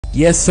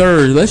Yes,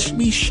 sir. Let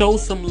me show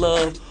some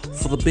love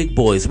for the big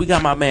boys. We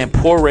got my man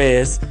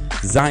Parez,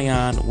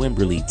 Zion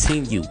Wimberly,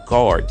 Team U,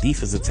 guard,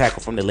 defensive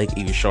tackle from the Lake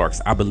Erie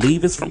Sharks. I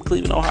believe it's from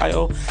Cleveland,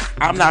 Ohio.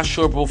 I'm not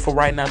sure, but for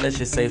right now, let's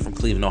just say from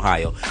Cleveland,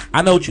 Ohio.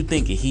 I know what you're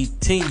thinking.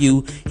 Team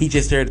U, he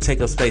just there to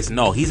take up space.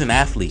 No, he's an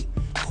athlete.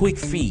 Quick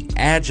feet,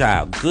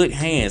 agile, good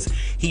hands.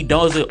 He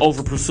does it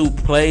over pursuit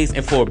plays,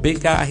 and for a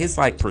big guy, his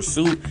like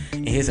pursuit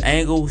and his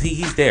angle,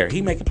 he's there.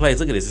 He making plays.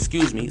 Look at this.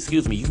 Excuse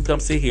me. You can come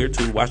sit here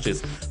too. Watch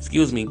this.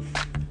 Excuse me.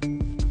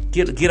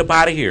 Get up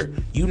out of here.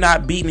 You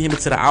not beating him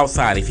into the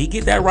outside. If he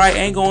get that right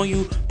angle on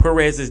you,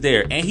 Parez is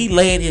there, and he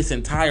laying his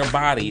entire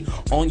body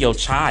on your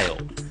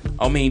child.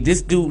 I mean,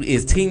 this dude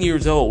is 10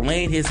 years old,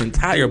 laying his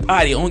entire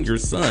body on your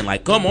son.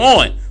 Like, come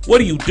on. What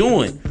are you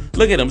doing?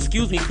 Look at him.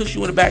 Excuse me. Push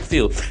you in the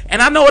backfield.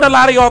 And I know what a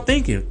lot of y'all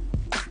thinking.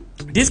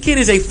 This kid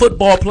is a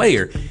football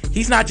player.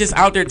 He's not just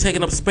out there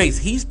taking up space.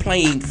 He's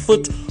playing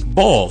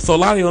football. So a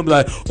lot of y'all be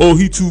like, oh,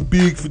 he too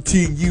big for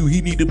Team U.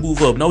 He need to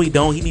move up. No, he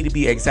don't. He need to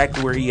be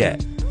exactly where he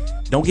at.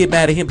 Don't get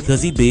mad at him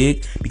because he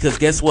big. Because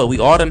guess what? We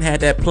all done had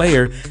that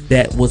player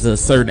that was a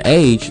certain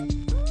age,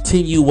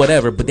 Team U,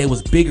 whatever, but they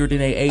was bigger than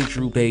their age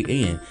group they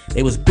in.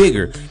 They was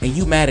bigger, and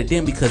you mad at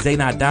them because they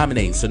not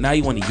dominating. So now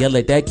you want to yell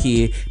at that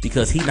kid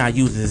because he not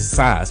using his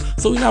size.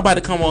 So we not about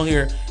to come on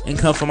here and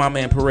come for my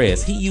man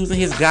Parez. He using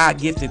his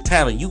God-gifted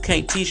talent. You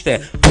can't teach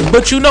that.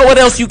 But you know what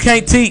else you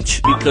can't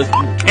teach? Because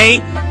you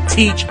can't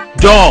teach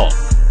dog.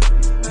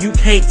 You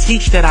can't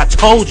teach that. I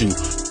told you.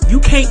 You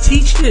can't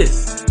teach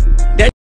this.